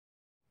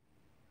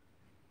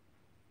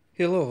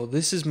Hello,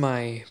 this is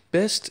my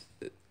best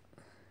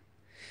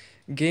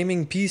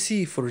gaming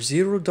PC for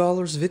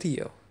 $0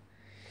 video.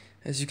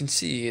 As you can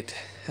see, it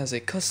has a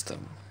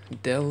custom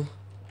Dell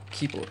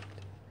keyboard.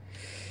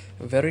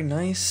 A very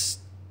nice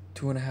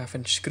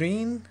 2.5-inch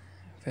screen,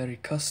 very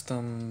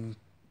custom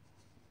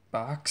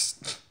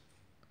box.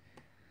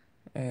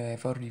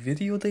 I've already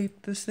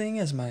videotaped this thing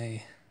as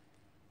my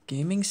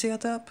gaming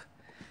setup.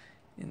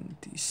 And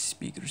these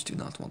speakers do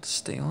not want to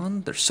stay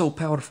on. They're so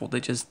powerful, they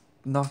just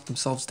knock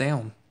themselves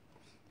down.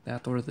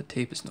 That or the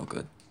tape is no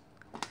good.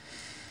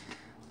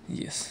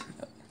 Yes.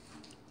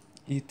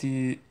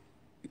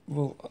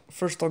 Well,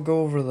 first I'll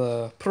go over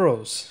the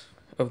pros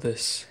of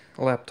this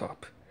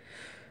laptop.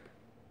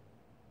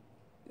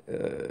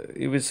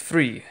 It was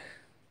free.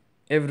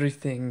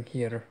 Everything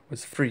here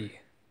was free.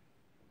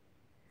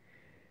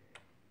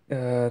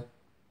 That's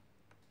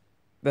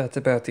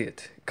about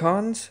it.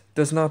 Cons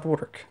does not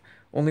work.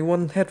 Only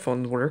one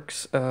headphone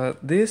works.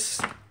 This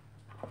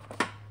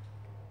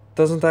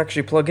doesn't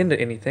actually plug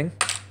into anything.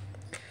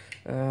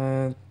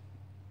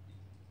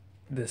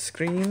 The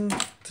screen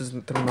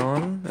doesn't turn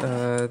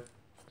on.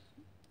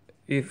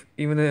 If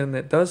even when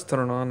it does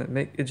turn on,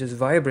 it just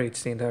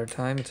vibrates the entire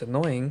time. It's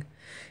annoying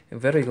and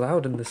very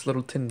loud in this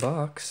little tin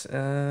box.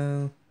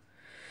 Yeah,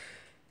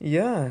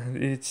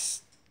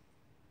 it's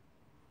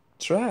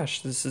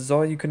trash. This is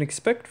all you can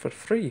expect for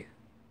free.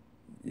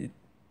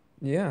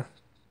 Yeah.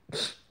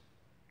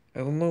 I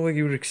don't know what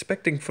you were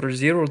expecting for a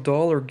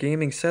 $0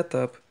 gaming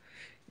setup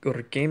or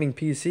a gaming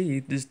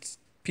PC. This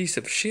piece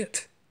of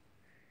shit.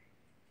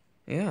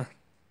 Yeah.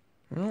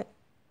 Well,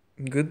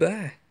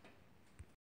 goodbye.